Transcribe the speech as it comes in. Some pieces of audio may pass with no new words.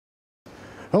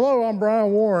Hello, I'm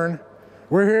Brian Warren.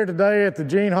 We're here today at the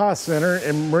Gene Haas Center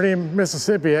in Meridian,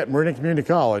 Mississippi at Meridian Community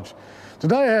College.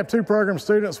 Today I have two program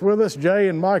students with us, Jay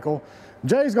and Michael.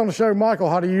 Jay's going to show Michael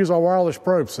how to use our wireless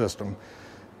probe system.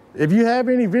 If you have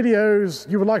any videos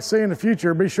you would like to see in the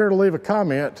future, be sure to leave a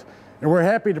comment, and we're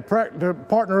happy to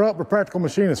partner up with Practical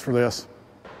Machinists for this.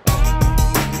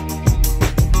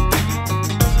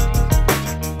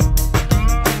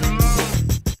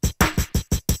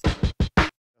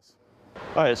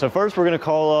 All right, so first we're going to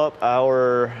call up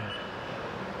our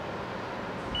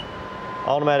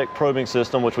automatic probing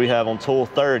system, which we have on tool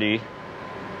 30.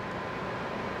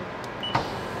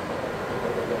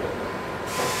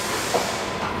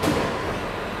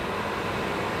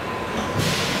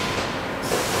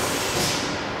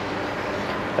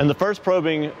 And the first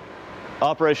probing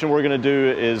operation we're going to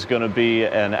do is going to be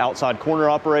an outside corner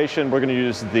operation. We're going to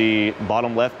use the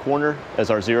bottom left corner as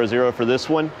our 0-0 for this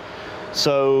one.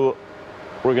 So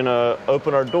we're going to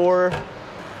open our door.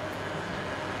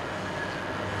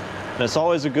 And it's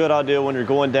always a good idea when you're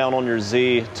going down on your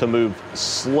Z to move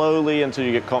slowly until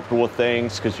you get comfortable with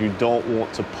things, because you don't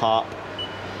want to pop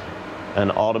an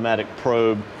automatic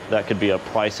probe. That could be a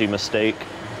pricey mistake.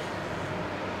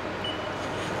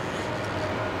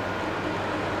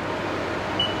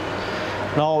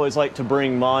 And I always like to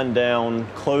bring mine down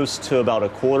close to about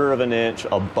 1/4 of an inch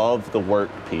above the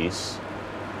workpiece.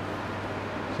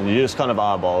 And you just kind of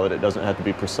eyeball it. It doesn't have to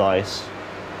be precise.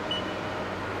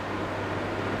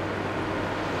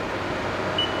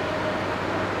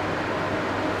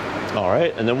 All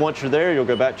right, and then once you're there, you'll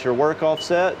go back to your work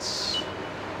offsets.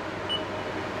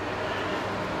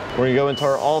 We're gonna go into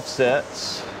our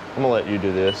offsets. I'm gonna let you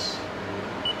do this.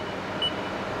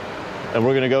 And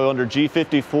we're gonna go under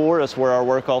G54, that's where our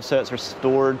work offsets are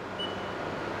stored,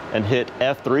 and hit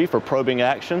F3 for probing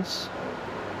actions.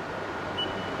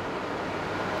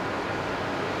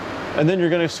 And then you're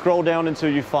going to scroll down until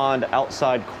you find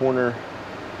outside corner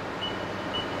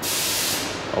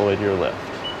all the way to your left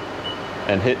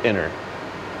and hit enter.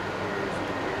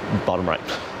 Bottom right.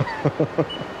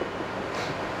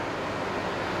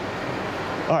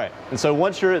 All right, and so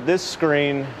once you're at this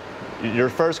screen, you're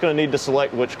first going to need to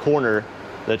select which corner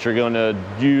that you're going to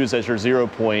use as your 0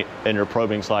 point in your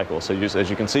probing cycle. So as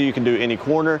you can see, you can do any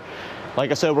corner.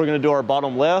 Like I said, we're going to do our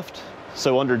bottom left.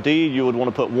 So under D, you would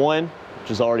want to put 1. Which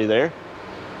is already there.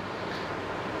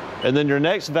 And then your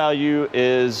next value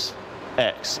is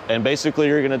X. And basically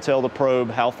you're going to tell the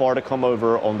probe how far to come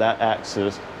over on that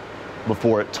axis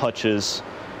before it touches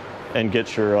and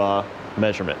gets your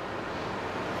measurement.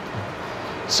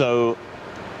 So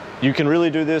you can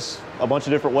really do this a bunch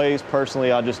of different ways.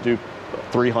 Personally, I just do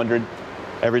 300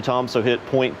 every time. So hit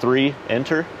 0.3,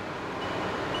 enter.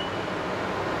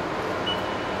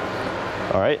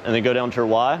 All right, and then go down to your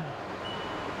Y.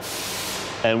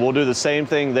 And we'll do the same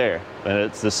thing there. And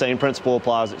it's the same principle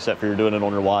applies, except for you're doing it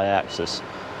on your Y-axis.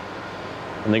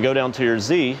 And then go down to your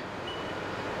Z.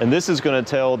 And this is going to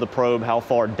tell the probe how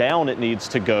far down it needs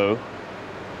to go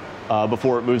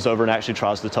before it moves over and actually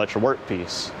tries to touch your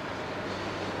workpiece.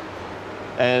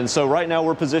 And so right now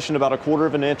we're positioned about 1/4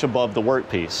 of an inch above the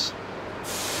workpiece.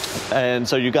 And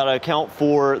so you got to account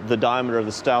for the diameter of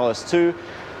the stylus too.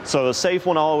 So a safe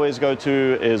one I always go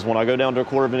to is when I go down to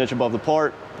 1/4 of an inch above the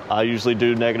part, I usually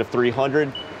do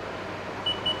 -300.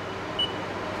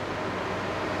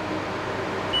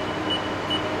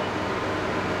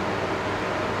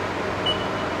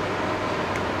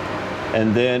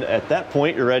 And then at that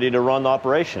point, you're ready to run the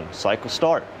operation. Cycle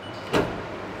start.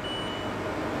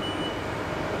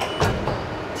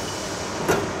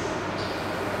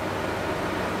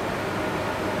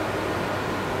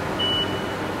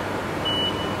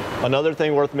 Another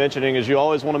thing worth mentioning is you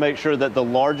always want to make sure that the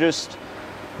largest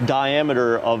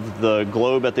diameter of the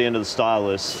globe at the end of the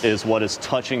stylus is what is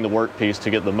touching the workpiece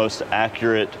to get the most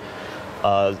accurate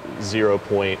 0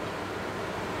 point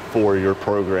for your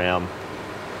program.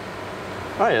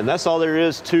 All right, and that's all there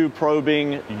is to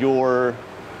probing your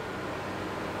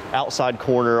outside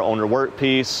corner on your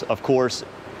workpiece. Of course,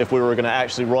 if we were going to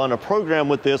actually run a program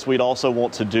with this, we'd also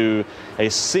want to do a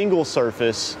single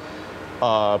surface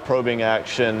probing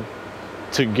action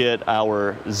to get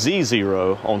our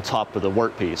Z0 on top of the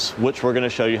workpiece, which we're going to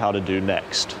show you how to do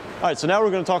next. All right, so now we're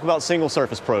going to talk about single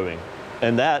surface probing.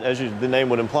 And that, as the name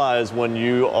would imply, is when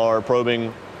you are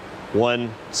probing one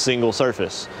single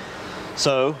surface.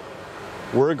 So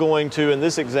we're going to, in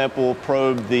this example,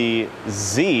 probe the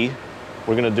Z.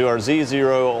 We're going to do our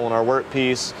Z0 on our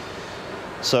workpiece.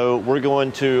 So we're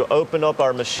going to open up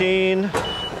our machine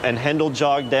and handle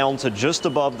jog down to just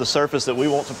above the surface that we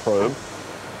want to probe.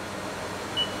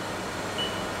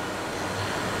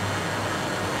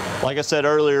 Like I said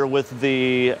earlier, with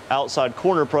the outside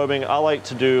corner probing, I like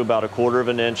to do about 1/4 of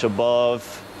an inch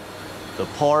above the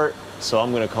part. So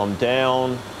I'm going to come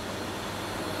down.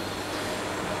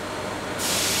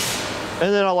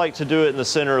 And then I like to do it in the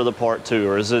center of the part too,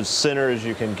 or as center as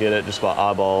you can get it just by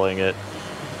eyeballing it.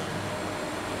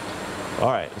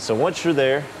 All right, so once you're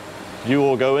there, you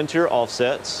will go into your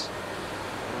offsets,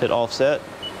 hit offset,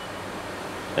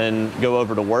 and go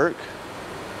over to work,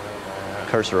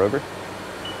 cursor over,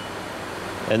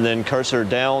 and then cursor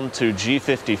down to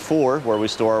G54, where we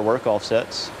store our work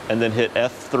offsets, and then hit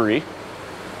F3.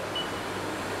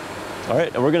 All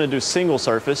right, and we're gonna do single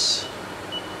surface,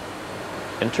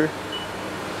 enter.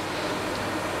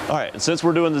 All right, and since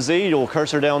we're doing the Z, you'll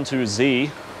cursor down to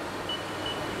Z,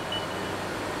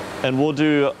 and we'll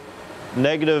do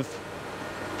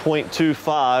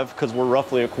 -0.25 because we're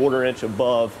roughly 1/4 inch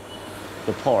above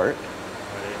the part.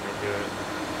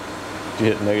 Did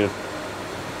you hit negative?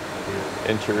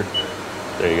 Enter.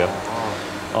 There you go.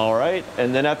 All right,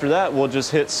 and then after that, we'll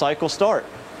just hit cycle start.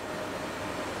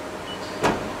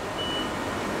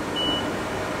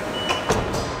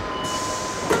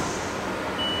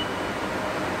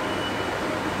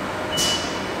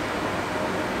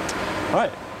 All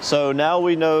right, so now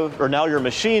we know, or now your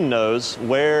machine knows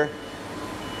where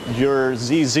your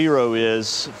Z0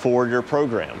 is for your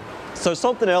program. So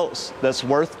something else that's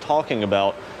worth talking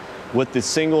about with the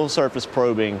single surface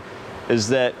probing is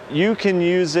that you can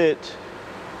use it,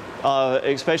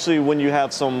 especially when you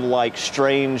have some like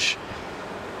strange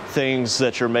things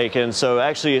that you're making. So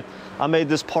actually, I made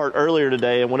this part earlier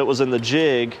today, and when it was in the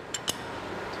jig,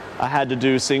 I had to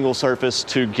do single surface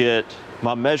to get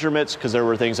my measurements because there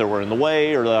were things that were in the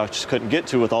way or that I just couldn't get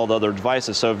to with all the other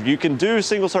devices. So if you can do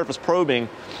single surface probing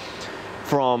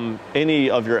from any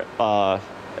of your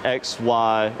X,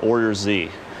 Y, or your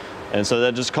Z. And so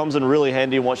that just comes in really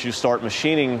handy once you start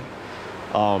machining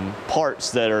parts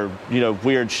that are,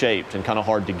 weird shaped and kind of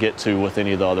hard to get to with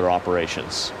any of the other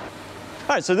operations.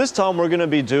 All right, so this time we're gonna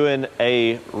be doing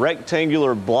a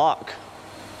rectangular block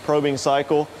probing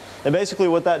cycle. And basically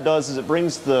what that does is it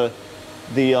brings the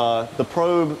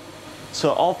probe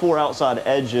to all 4 outside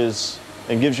edges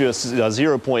and gives you a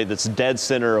 0 point that's dead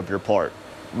center of your part,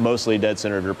 mostly dead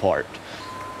center of your part.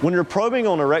 When you're probing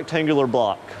on a rectangular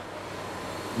block,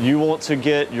 you want to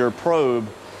get your probe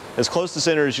as close to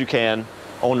center as you can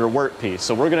on your workpiece.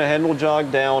 So we're going to handle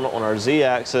jog down on our Z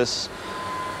axis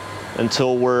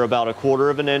until we're about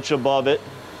 1/4 of an inch above it,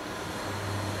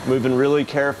 moving really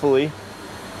carefully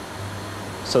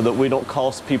so that we don't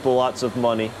cost people lots of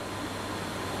money.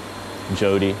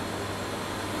 Jody.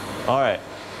 All right,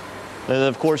 and then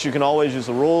of course you can always use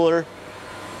a ruler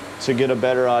to get a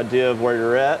better idea of where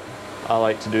you're at. I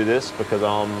like to do this because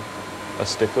I'm a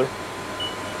stickler.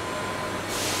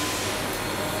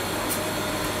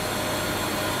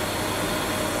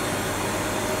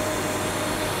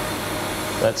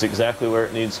 That's exactly where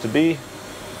it needs to be.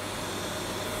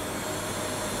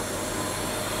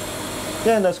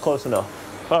 Yeah, and that's close enough.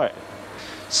 All right,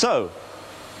 so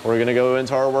we're gonna go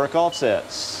into our work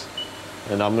offsets,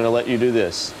 and I'm gonna let you do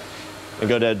this. And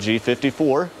go to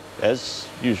G54, as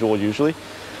usual, usually,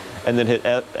 and then hit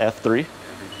F3. Every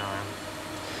time.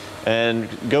 And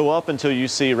go up until you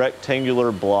see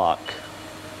rectangular block.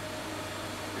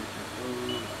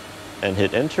 And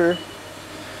hit enter.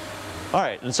 All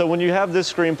right, and so when you have this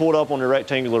screen pulled up on your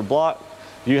rectangular block,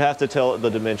 you have to tell it the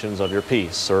dimensions of your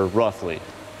piece, or roughly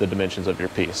the dimensions of your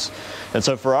piece. And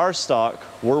so for our stock,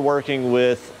 we're working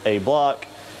with a block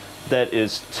that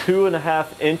is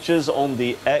 2.5 inches on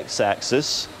the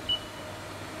x-axis.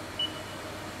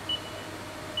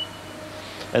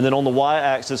 And then on the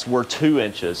y-axis, we're 2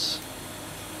 inches.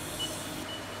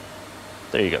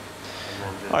 There you go.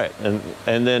 All right,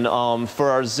 and then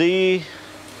for our Z,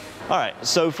 all right,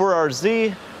 so for our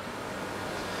Z,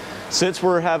 since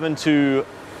we're having to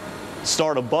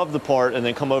start above the part and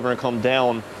then come over and come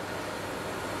down,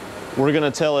 we're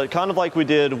gonna tell it kind of like we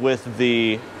did with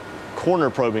the corner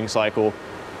probing cycle,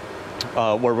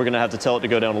 where we're gonna have to tell it to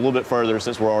go down a little bit further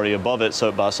since we're already above it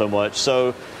by so much.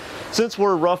 So since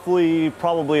we're roughly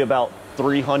probably about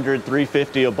 300,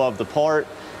 350 above the part,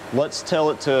 let's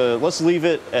leave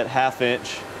it at 1/2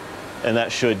 inch, and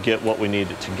that should get what we need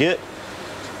it to get.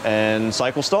 And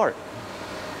cycle start.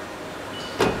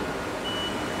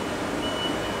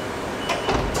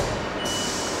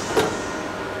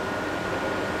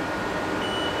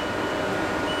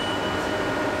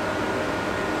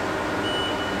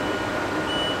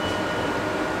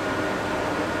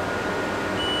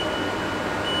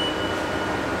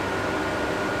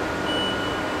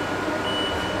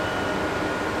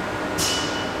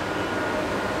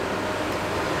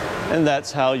 And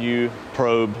that's how you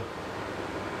probe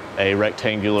a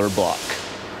rectangular block.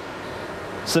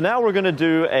 So now we're going to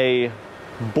do a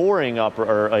boring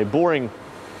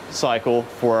cycle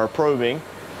for our probing.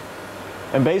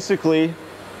 And basically,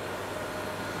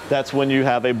 that's when you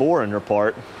have a bore in your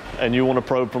part and you want to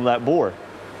probe from that bore.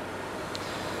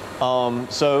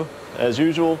 So, as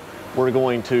usual, we're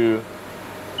going to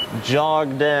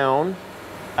jog down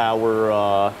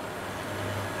our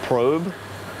probe.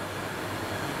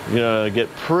 You're going to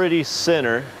get pretty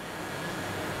center.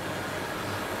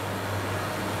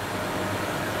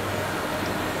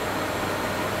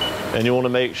 And you want to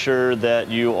make sure that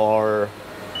you are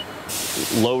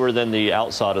lower than the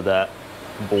outside of that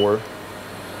bore.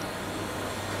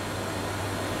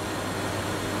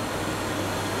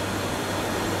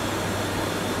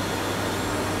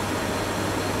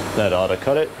 That ought to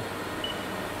cut it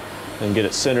and get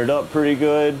it centered up pretty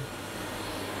good.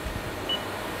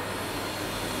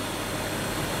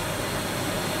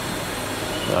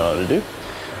 That ought to do.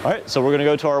 All right, so we're going to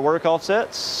go to our work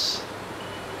offsets.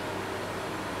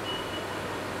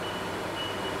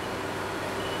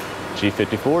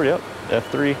 G54, yep,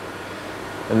 F3.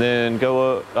 And then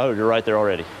go, oh, you're right there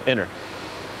already. Enter.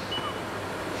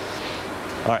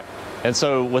 All right, and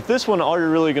so with this one, all you're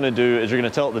really gonna do is you're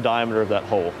gonna tell it the diameter of that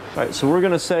hole. All right, so we're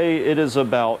gonna say it is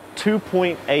about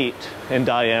 2.8 in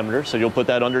diameter, so you'll put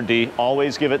that under D.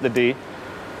 Always give it the D.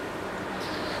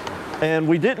 And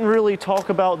we didn't really talk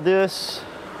about this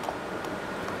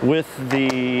with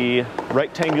the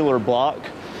rectangular block,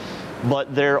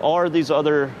 but there are these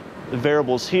other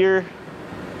variables here.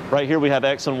 Right here we have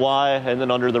X and Y, and then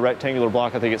under the rectangular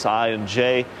block I think it's I and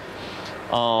J.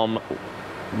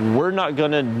 We're not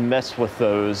gonna mess with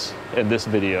those in this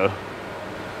video.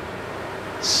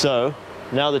 So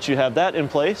now that you have that in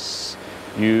place,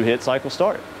 you hit cycle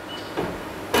start.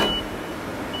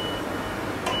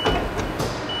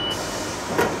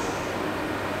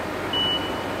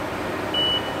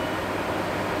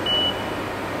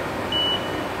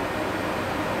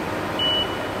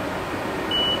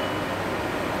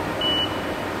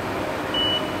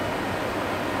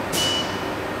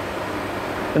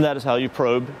 And that is how you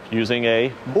probe using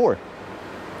a bore.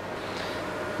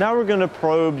 Now we're going to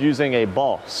probe using a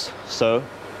boss. So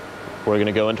we're going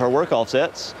to go into our work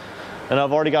offsets, and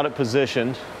I've already got it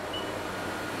positioned.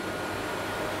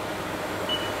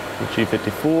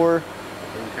 G54,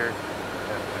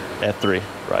 F3,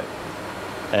 right.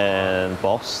 And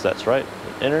boss, that's right,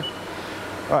 enter.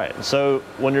 All right, so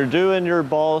when you're doing your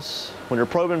boss, when you're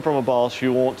probing from a boss,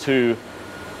 you want to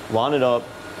line it up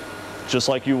just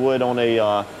like you would on a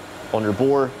on your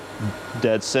bore,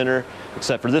 dead center,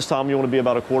 except for this time you want to be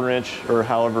about 1/4 inch or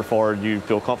however far you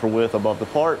feel comfortable with above the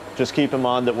part. Just keep in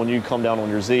mind that when you come down on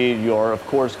your Z, you are of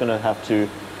course going to have to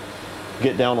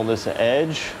get down on this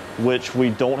edge, which we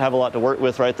don't have a lot to work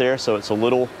with right there, so it's a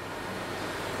little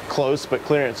close, but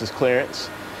clearance is clearance.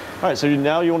 All right, so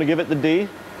now you want to give it the D,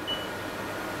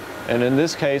 and in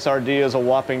this case our D is a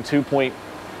whopping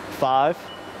 2.5.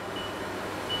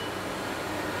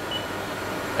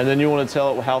 And then you want to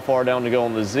tell it how far down to go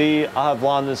on the Z. I have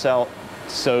lined this out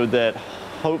so that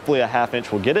hopefully a 1/2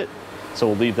 inch will get it. So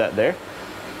we'll leave that there.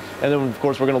 And then of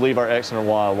course we're going to leave our X and our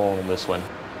Y alone on this one.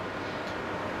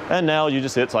 And now you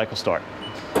just hit cycle start.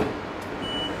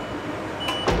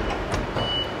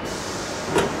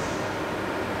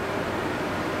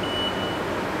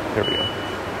 Here we go.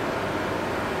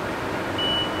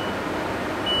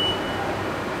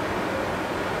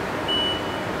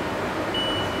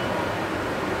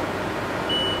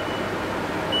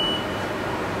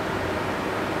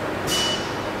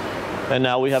 And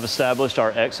now we have established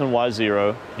our X and Y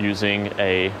zero using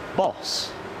a boss.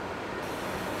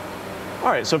 All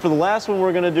right, so for the last one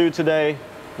we're gonna do today,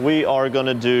 we are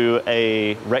gonna do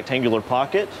a rectangular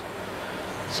pocket.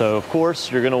 So of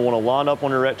course, you're gonna wanna line up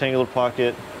on your rectangular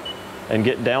pocket and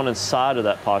get down inside of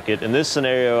that pocket. In this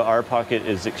scenario, our pocket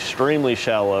is extremely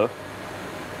shallow.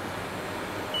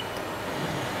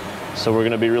 So we're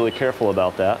gonna be really careful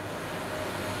about that.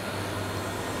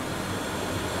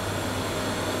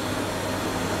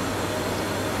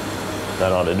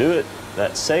 That ought to do it.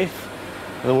 That's safe.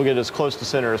 And then we'll get as close to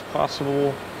center as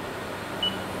possible.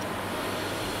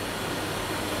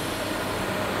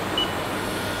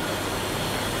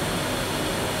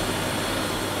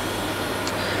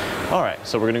 All right,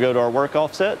 so we're gonna go to our work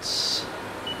offsets.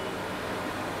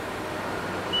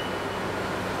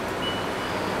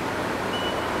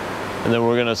 And then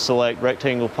we're gonna select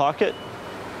rectangle pocket.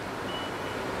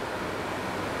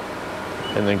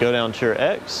 And then go down to your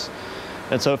X.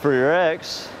 And so for your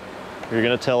X, you're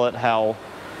gonna tell it how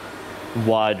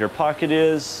wide your pocket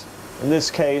is In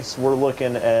this case, we're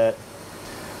looking at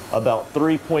about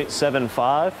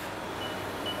 3.75.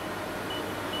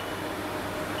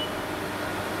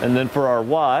 And then for our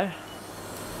Y,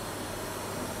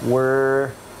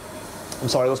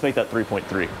 let's make that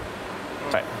 3.3.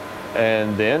 All right.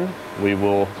 And then we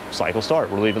will cycle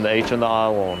start. We're leaving the H and the I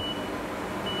on.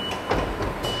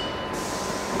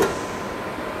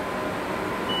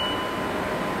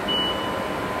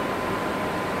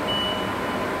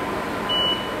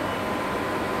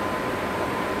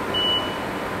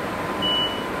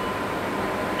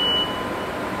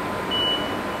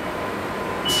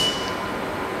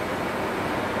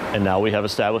 And now we have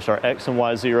established our X and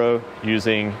Y0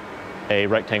 using a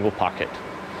rectangle pocket.